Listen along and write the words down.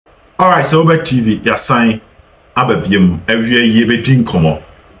Alright, so Obed TV, ya sign ababiem every year betting komo.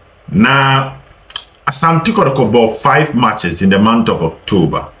 Na Asante Kotoko bought 5 matches in the month of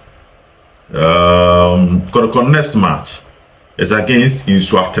October. Kotoko next match is against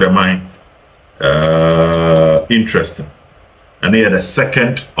Ansu. Interesting. And they are the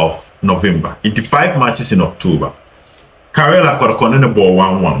 2nd of November. 5 matches in October. Karela Kotoko ne ball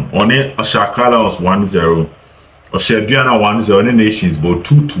 1-1. One Oshakala was 1-0. Osheduana 1-0. The Nations ball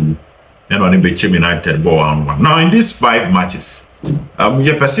 2-2. And on the Bechem United ball 1-1. Now in these 5 matches,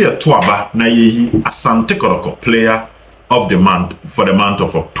 you can see a Tuaba na yehi Asante Kotoko player of the month for the month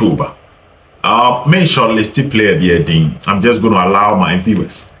of October. Main shortlisted player be a ding. I'm just going to allow my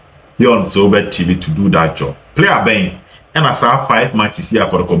viewers here on Obed TV to do that job. Player Ben and I saw 5 matches here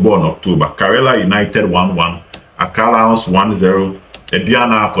Kotoko ball in October. Karela United 1-1, Accra Lions 1-0,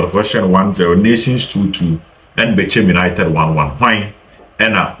 Ediana Kotoko 1-0, Nations 2-2, and Bechem United 1-1. Why?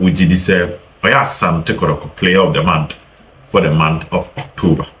 And we did say Asante Kotoko player of the month for the month of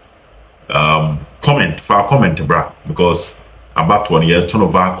October. Comment bra, because about 1 year turn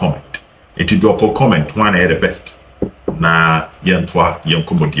of our comment. It is your comment one the best. Na yentwa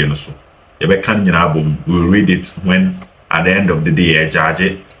yenkomodie no so. Yebe kan nyina album, we will read it when at the end of the day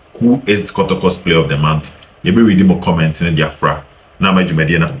judge who is the Kotoko's player of the month. Yebe read more comments in the afra. Na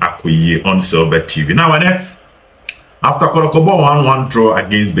majumedie na akoyi on Obed TV. Now after Kotoko 1-1 draw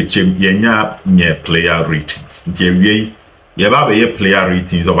against Bechem, yenya nye player ratings. Nti ye player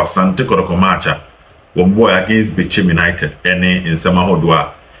ratings of Asante Kotoko matcha. One boy against Bechem United. Any in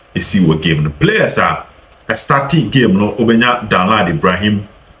Samahodwa is see what game. The players are a starting game no Obenya Danlad Ibrahim,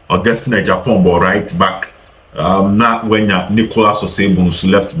 Augustine Japan ball right back. Na wenya Nicolas Osebunsu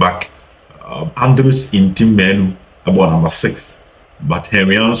left back. Andrews Intim Menu about number 6. But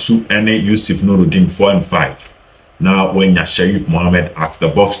Henry Ansu any Yusuf Nuruddin 4 and 5. Now when ya Sharif Mohammed at the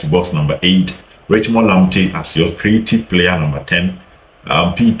box-to-box number 8, Richmond Lamptey as your creative player number 10,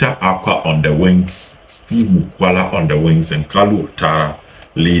 Peter Akwa on the wings, Steve Mukwala on the wings, and Kalu Otara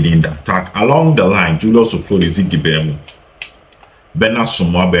leading the attack. Along the line, Julius Oforizi Gibemu, Bena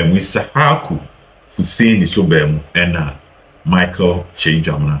Sumwabemu, Sahaku, Hussein Isobemu, and Michael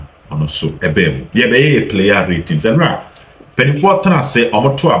Chejamna on also Ebemu. Yeah, player ratings. And right, Pennyfort I say,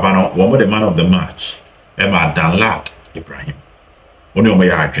 Omoto Abano, one of the man of the match. Emma Danlad Ibrahim. Only on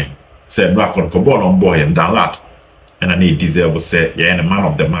my dream. Said no, I could go on boy and Danlad. And I need deserve to say, yeah, and a man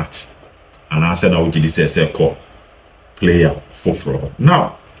of the match. And I said, I would say, call player for.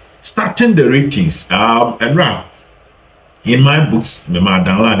 Now, starting the ratings, and right, in my books, Mema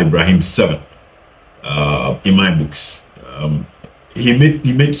Danlad Ibrahim 7. In my books, he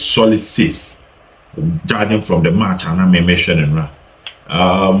made solid saves, judging from the match, and I may mention and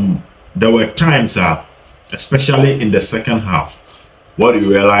right. There were times especially in the second half, what you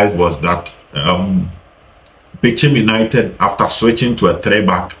realized was that Bechem United, after switching to a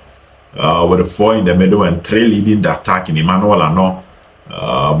 3-back with a 4 in the middle and 3 leading the attack in Emmanuel Ano,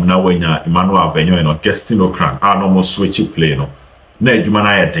 now when Emmanuel Avenue and Augustine Okran are almost switching play.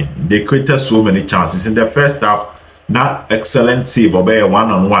 They created so many chances in the first half. That excellent save of a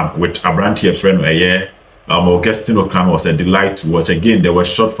 1-on-1 with Abranti friend Augustine Okran was a delight to watch. Again, there was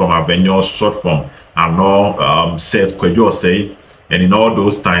shot from Avenue, shot from Arno, says Kwejo say, and in all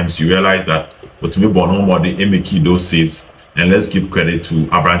those times you realize that with me Bono more the make those saves. And let's give credit to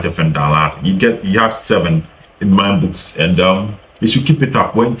Abrante and Danlad. He had 7 in my books, and you should keep it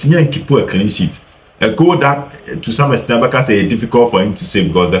up. When Timmy and keep a clean sheet, a goal that to some extent I can say difficult for him to save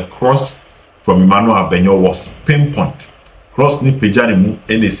because the cross from Emmanuel Avenue was pinpoint. Cross ni pejani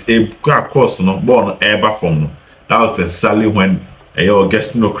and is a cross no ball ever from no. That was exactly when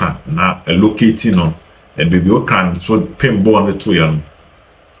Augustine Okran now locating on and baby Okran so pin ball on the 2.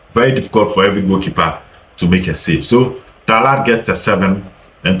 Very difficult for every goalkeeper to make a save. So Danlad gets a 7,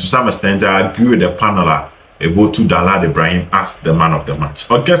 and to some extent I agree with the panel. A vote to Danlad Ibrahim as the man of the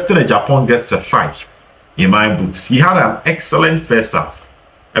match. Augustine Japan gets a 5 in my books. He had an excellent first half,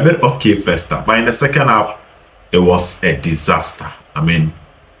 a bit okay first half, but in the second half it was a disaster. I mean,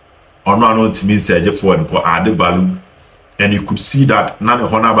 on one to me say for added value, and you could see that none of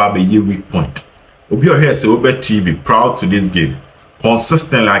Honaba be a weak point. Obio here say Obed TV proud to this game.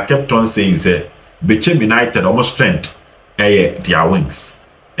 Consistently, I kept on saying say Bechem United almost strength their wings.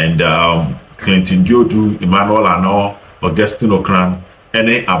 And Clinton Jodu, Emmanuel Ano, Augustine Okran, and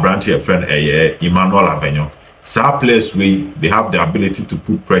Abrante friend Emmanuel Avenue. Some players they have the ability to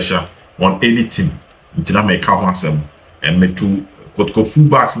put pressure on any team. Make and make two Kotoko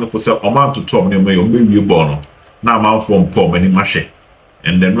fullbacks for say Oman to top near me bono. Now man from poor many mache.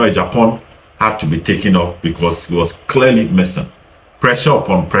 And then Japan had to be taken off because he was clearly missing. pressure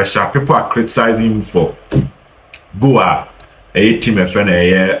upon pressure. People are criticizing him for go a team a friend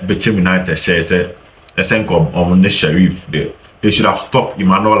a Bechem United share say on the Sheriff. They should have stopped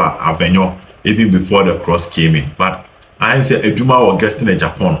Emmanuel Avenue even before the cross came in. But I say Ejuma or guesting in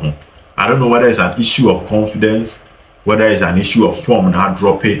Japan. I don't know whether it's an issue of confidence, whether it's an issue of form now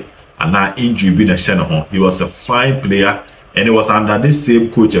drop it and now injury being a Shanahan. He was a fine player and it was under this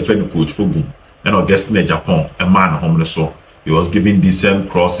same coach, a friend coach Ogum, and Augustine in Japan, a man homeless so he was giving decent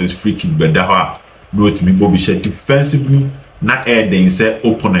crosses, free kick, but that wrote me Bobby said defensively, not adding say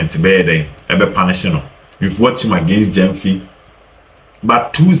opponent bedding, ever punishing. We've watched him against Genfi,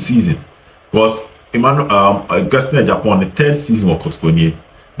 but 2 seasons because Emmanuel Augustine Japan the 3rd season of Kotoko,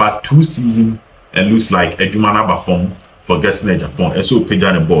 but 2 seasons and looks like a Jumana Bafom for Augustine Japan. And so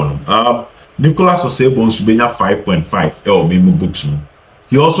Pejan the ball. Nicholas Osebo Subenya 5.5 Memo books.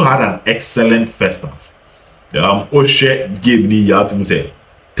 He also had an excellent first half. Oshe gave me to say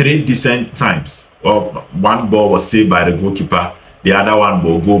 3 decent times. Well, 1 ball was saved by the goalkeeper, the other 1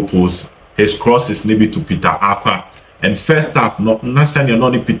 ball goal post. His cross is maybe to Peter Aqua. And first half, not necessarily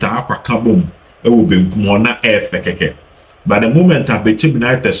not Peter Aqua Kabum. It will be Mona Air Fekeke. By the moment I Bechem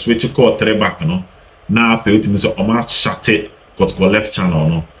United switch call 3 back, no. Now I feel to me so almost shut it, got left channel,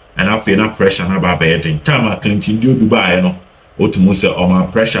 no. And I feel no pressure na ba bedding. Time I Clinton do Dubai, no. Otumu say my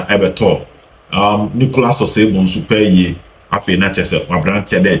pressure ever tall. Nicholas Osebo super ye. I feel not just my brand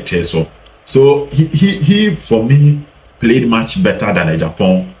there so he for me played much better than a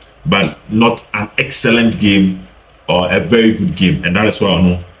Japan, but not an excellent game or a very good game, and that is why I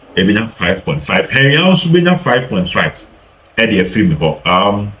know Ebenya 5.5. Henry Ansu Ebenya 5.5. Eddie Free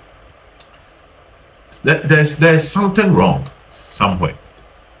there's something wrong somewhere.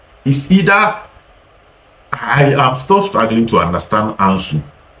 It's either I am still struggling to understand Ansu.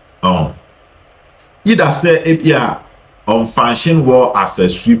 Either say yeah on function war as a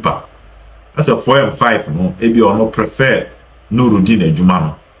sweeper. As a 4 and 5, no, ebi or no prefer Nuruddin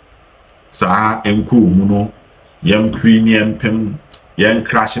Ejumano. Sa enku muno, yem queen, yem pem, yem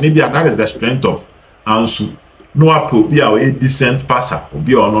crash. And that is the strength of Ansu. No apple be a decent passer, or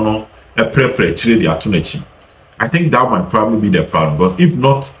be or no, a prepare trade atunechi. I think that might probably be the problem, because if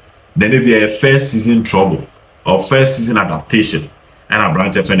not, then it be a first season trouble or first season adaptation. And a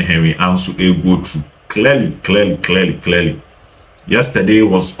branch of Henry Ansu a go through. Clearly. Yesterday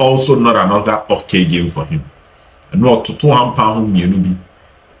was also not another okay game for him. And not to 200 pounds,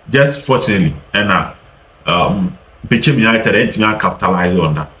 just fortunately, and Bechem United didn't capitalize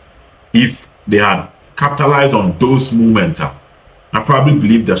on that. If they had capitalized on those moments, I probably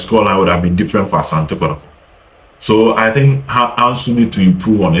believe the scoreline would have been different for Asante Kotoko. So I think Ansu need to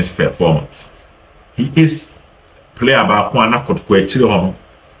improve on his performance. He is player about Kwana Kotoko Chile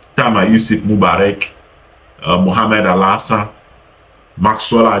Tama Yusuf Mubarak, Mohamed Alassa,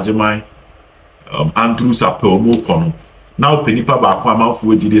 Maxwell Ajimai, Andrew Sapelmo Kono. Now Penipa Bakwa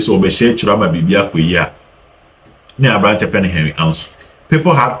Manfu Jide so be share Chirama Bibia Kuya. Near branch of Henry Ansu.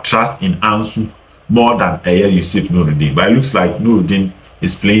 People have trust in Ansu more than Yusuf Nuruddin. But it looks like Nuruddin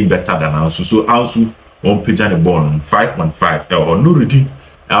is playing better than Ansu. So Ansu on page and the ball 5.5 or Nuruddin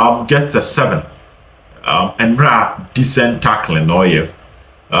gets a 7. And decent tackling or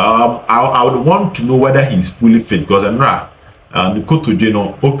I would want to know whether he's fully fit because Enra Nikoto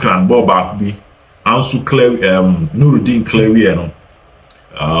Jeno Okran ball back be Ansu clear Nuruddin clear no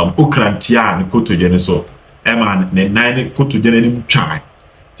Okran tia Nikoto Jeno so Eman ne 9 Nikoto Jeno nim try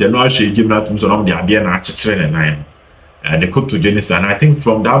Jeno she give na tum so no the idea na chechire ne 9 Nikoto Jeno and I think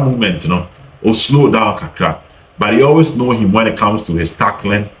from that moment or slow down kakra but you always know him when it comes to his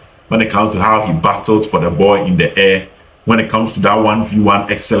tackling, when it comes to how he battles for the ball in the air, when it comes to that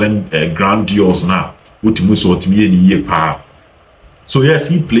 1v1 excellent ground deals now. So yes,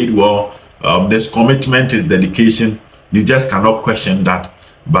 he played well. There's commitment, his dedication. You just cannot question that.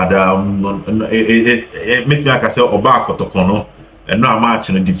 But it makes me like I said, Oba Kotokono, and not much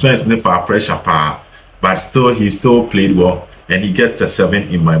in the defense, never pressure power. But still, he still played well, and he gets a 7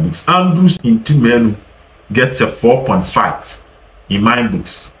 in my books. Andrews in Timenu gets a 4.5 in my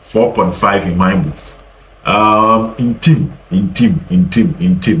books. 4.5 in my books. In team.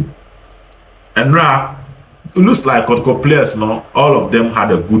 And it looks like Kotoko players now, all of them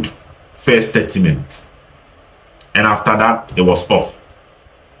had a good first 30 minutes. And after that, it was off.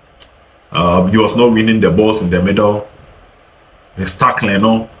 He was not winning the balls in the middle. His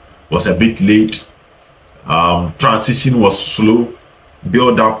tackling was a bit late. Transition was slow.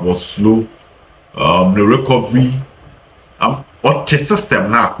 Build up was slow. The recovery. What system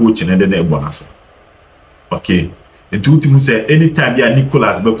now coaching and then bonus. Okay. And two things say anytime you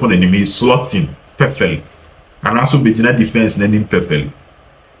Nicholas Bechem enemy slots in perfectly. and also begin defense and perfectly.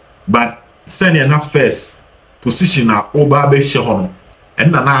 But send enough first position at Oba Bechem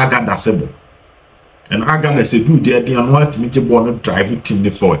and then I got that sable. And I got to do there, they want me to drive team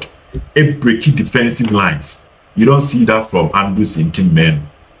forward. A breaky defensive lines. You don't see that from Andrews in team men.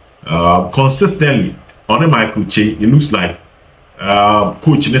 Consistently, on a Michael Che, it looks like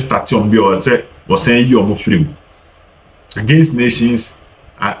coach in the station was saying you are free. Against nations,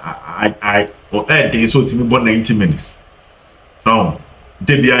 I so to me about 90 minutes. Now,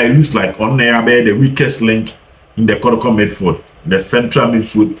 it looks like on there the weakest link in the Kotoko midfield, the central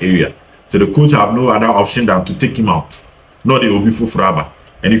midfield area. So the coach have no other option than to take him out. Not the Obi Fraba.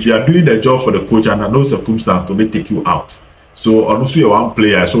 And if you are doing the job for the coach under no circumstance to take you out. So honestly, one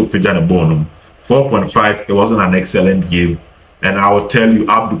player I saw Pejan a bonum 4.5. It wasn't an excellent game. And I will tell you,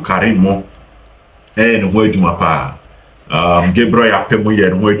 Abdul Karim Mo and Wejumapa. Gabriel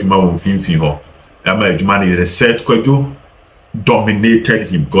Apemoye and Wejuma Wumfinfiho. Emma Jumani, the set Kwejo dominated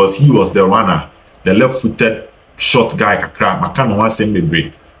him because he was the runner, the left-footed short guy. I can't want to say me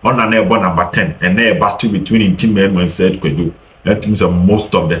break. On an air number 10, and there battle between team men when said Kwejo. That means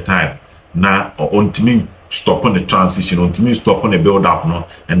most of the time. Now, on to me stop on the transition, on to me stop on the build up, no,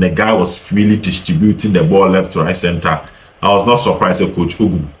 and the guy was freely distributing the ball left to right center. I was not surprised that Coach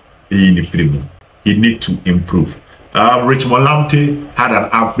Ogum in the frame. He need to improve. Richmond Lamptey had an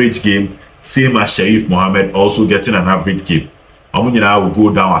average game, same as Sharif Mohammed, also getting an average game. Amunina will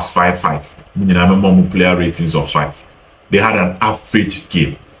go down as 5-5. Amunina player ratings of 5. They had an average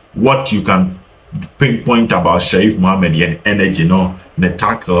game. What you can pinpoint about Sharif Mohammed and energy, no, the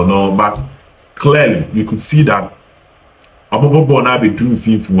tackle, no, but clearly you could see that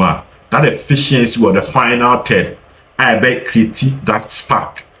that efficiency was the final third. I bet critique that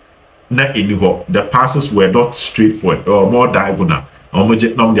spark. Not anyhow. The passes were not straightforward or more diagonal.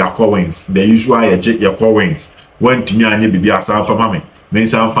 Their core wings. The usual your core wings. When to me and be a sound for mommy.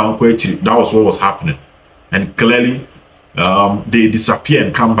 That was what was happening. And clearly they disappear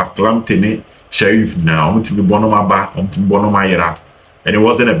and come back. Lamtene Sharif now. And it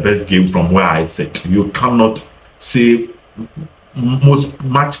wasn't the best game from where I said. You cannot say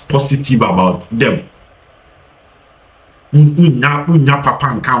much positive about them. Unya papa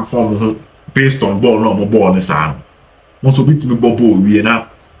and come from based on ball no ball on the side. Most of it me bobo we na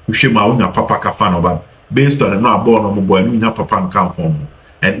ushema unya papa ka fan about based on no ball no ball unya papa and come from.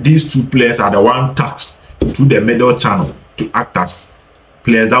 And these two players are the one tasked through the middle channel to act as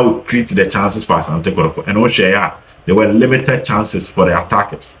players that will create the chances for Asante Kotoko. And also there were limited chances for the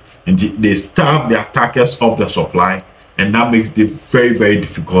attackers. And they starve the attackers of the supply, and that makes it very, very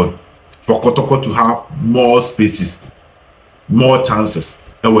difficult for Kotoko to have more spaces, more chances,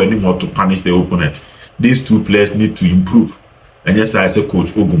 and we need more to punish the opponent. These two players need to improve. And yes, I say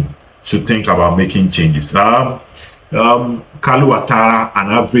Coach Ogum should think about making changes. Kalu Atara,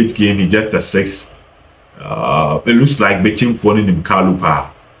 an average game, he gets a 6. It looks like Bechem phoning him Kalu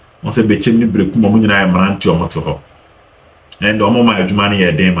Pa. I say Bechem ni break Momunina Manti or Motoho. And Omoma Ejumani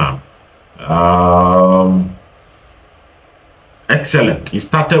Edema. Excellent. He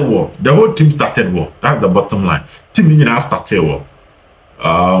started well. The whole team started well. That's the bottom line. Team Nina started well.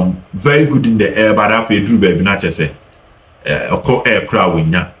 Very good in the air, but after Drew Baby Nature say air crowd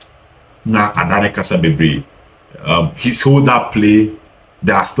winner. Na Adane Kasa Bebre. His hold up play,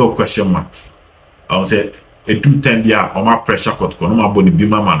 there are still question marks. I would say a 2-10 year on my pressure cut no body be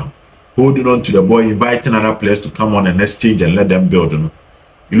my man. Holding on to the ball, inviting other players to come on and exchange and let them build. It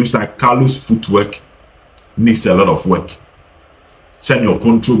looks like Carlos' footwork needs a lot of work. Send your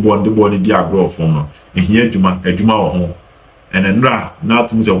control ball on the ball in the agro form. And here Juma home. And then now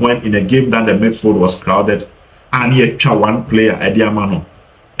to me when in a game that the midfield was crowded, and he had one player at the Amano.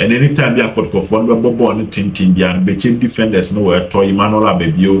 And anytime you have got ball on the team, and Bechem defenders nowhere, Toy Manola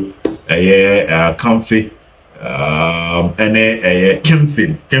Babio, Comfy. And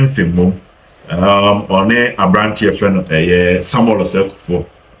Kemfin Mom on a Abrantia friend Samuel Osekufo.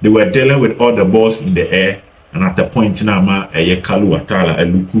 They were dealing with all the balls in the air, and at the point in Ama Kalu Atala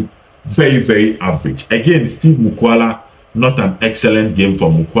Eluku, very, very average. Again, Steve Mukwala, not an excellent game for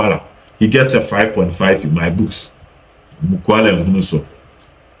Mukwala. He gets a 5.5 in my books. Mukwala and Hunuso.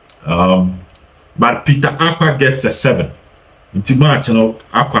 But Peter Aqua gets a 7. In Tima channel,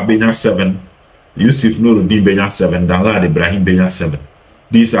 Aqua Benya 7. Yusuf Nuruddin Benya 7, Danlad Ibrahim Benya 7.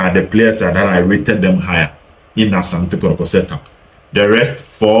 These are the players that I rated them higher in the Asante Kotoko setup. The rest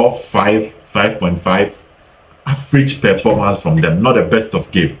 4, 5, 5.5. Average performance from them, not the best of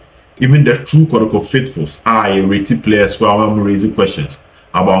game. Even the true Kotoko faithfuls are rated players who are raising questions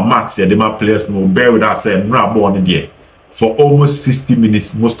about Max. The players will bear with us and born there. For almost 60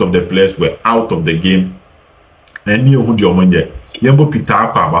 minutes, most of the players were out of the game and near who the omonye. Yembo Peter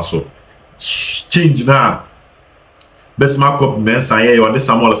Abaso. Change now. Best mark up men say or this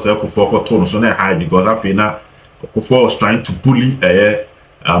Samuel circle for tone so high because I feel now Kofo was trying to bully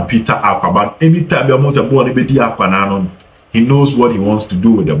Peter Aqua, but anytime you almost a ball he knows what he wants to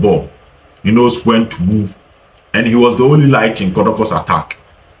do with the ball. He knows when to move, and he was the only light in Kotoko's attack.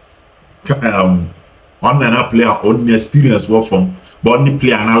 One and a player only experience work from, but only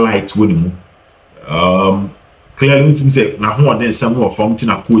player and light with him. Clearly, him say now who then some from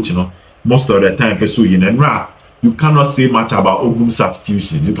Tina coach, you know, most of the time so you cannot say much about Ogum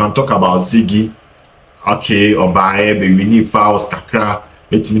substitutions. You can talk about Ziggy, okay, or by we need fouls, kakra,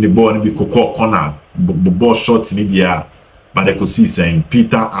 it mean the ball be corner, ball short in the but they could see saying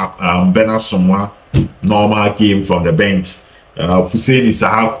Peter Bernard someone normal game from the bench. Fuseni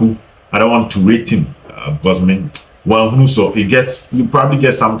Sahaku, I don't want to rate him because who so he gets you probably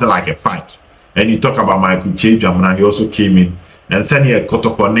get something like a 5. And you talk about Michael Chejamana, he also came in and send here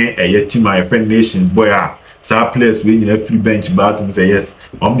Kotokone a team my friend nations boy some players winning a free bench but say yes,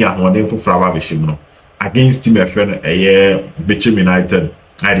 I'm for Fraba Bishimno. Against team a friend Bechem United.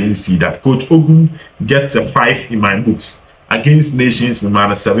 I didn't see that. Coach Ogum gets a 5 in my books. Against Nations, we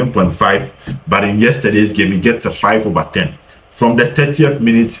minus 7.5, but in yesterday's game, he gets a 5/10. From the 30th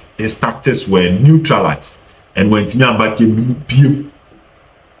minute, his tactics were neutralized, and when Timiamba came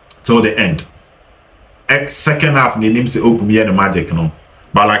till the end. Second half, the name say Ogum here the magic, no.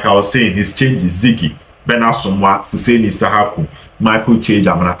 But like I was saying, his change is Ziggy, Bernard Somwa, Fuseni Sahaku, Michael Change,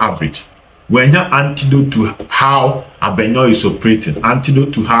 I'm an average. When you're antidote to how Avenue is operating,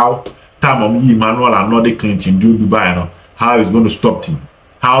 antidote to how Tamom Emmanuel and Nordic Clinton do Dubai, no. How he's going to stop him.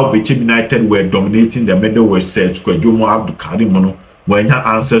 How Bechem United were dominating the middle with Serge Kwejomo Abdul Karim Mono when you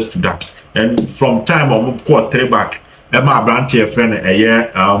answers to that. And from time on court 3 back, Emma Branty a friend a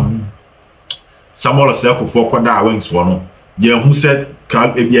year Samuel Circle for Koda Wings one. Yeah, who said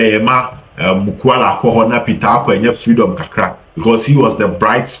Kalbia Emma Mukwala Kohona Pitako and your freedom kakra because he was the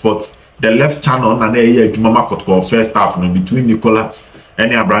bright spot, the left channel and a year Jumama Kotoko first half between Nicholas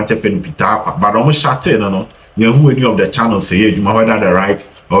and Branty and Pitako, but almost shut in no. Who any of the channels say whether the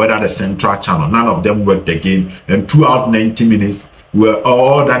right or whether the central channel, none of them worked again. And throughout 90 minutes, we were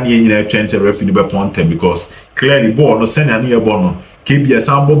all done here chance a referee be ponte because clearly ball no send any ball no KBS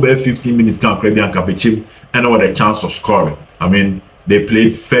sambo be 15 minutes can Caribbean Capechim and all the chance of scoring. I mean, they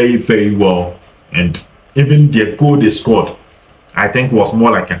played very well, and even their goal they scored, I think was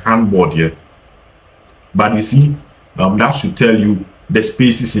more like a handball here. But you see, that should tell you the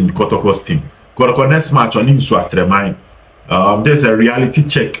spaces in Kotoko's team. Kotoko next match on Ansu there's a reality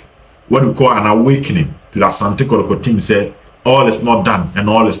check, what we call an awakening to the Asante Kotoko team. Say all is not done and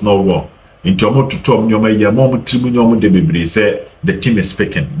all is not well. In Tomo to Tom Yoma Yamomo Trimunyomo de Bibri say the team is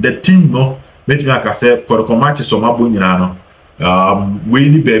speaking. The team no, make me like I said, Kotoko matches on Mabunano. We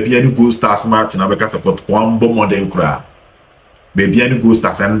need baby any goal stars match and I because I got one bomb more than cry. Baby any goal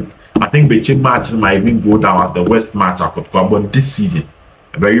stars, and I think Bechem match might even go down as the worst match I could come on this season.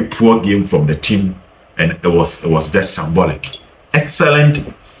 A very poor game from the team, and it was just symbolic. Excellent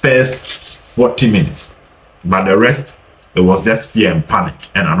first 40 minutes, but the rest it was just fear and panic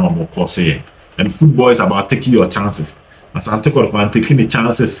and a normal course here. And football is about taking your chances. Asante Kotoko taking the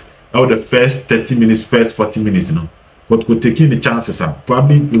chances out the first 30 minutes, first 40 minutes, you know. Kotoko taking the chances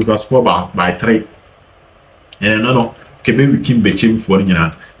probably you can score by 3. And no, Kebe we keep Bechem for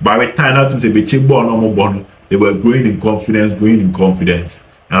by the time out to say Bechem ball no more ball. They were growing in confidence,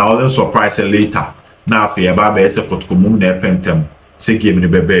 and I wasn't surprised later. Now, if you have a Kotoko say game in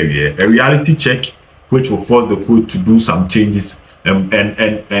the baby, a reality check which will force the coach to do some changes and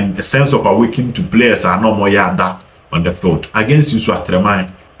a sense of awakening to players are no more yada on the field. Against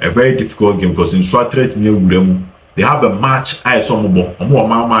Ansu, a very difficult game because Ansu they have a match. I saw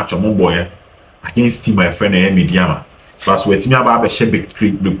more match on boy against team my friend Mediama. But with me about the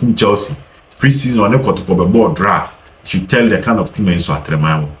Chelsea. Preseason on the Kotoko board draw should tell the kind of team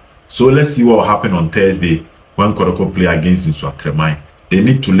Ansu. So let's see what will happen on Thursday when Kotoko play against Ansu. They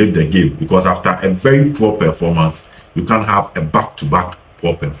need to live the game because after a very poor performance, you can't have a back-to-back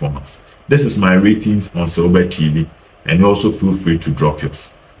poor performance. This is my ratings on Obed TV, and you also feel free to drop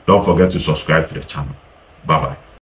yours. Don't forget to subscribe to the channel. Bye-bye.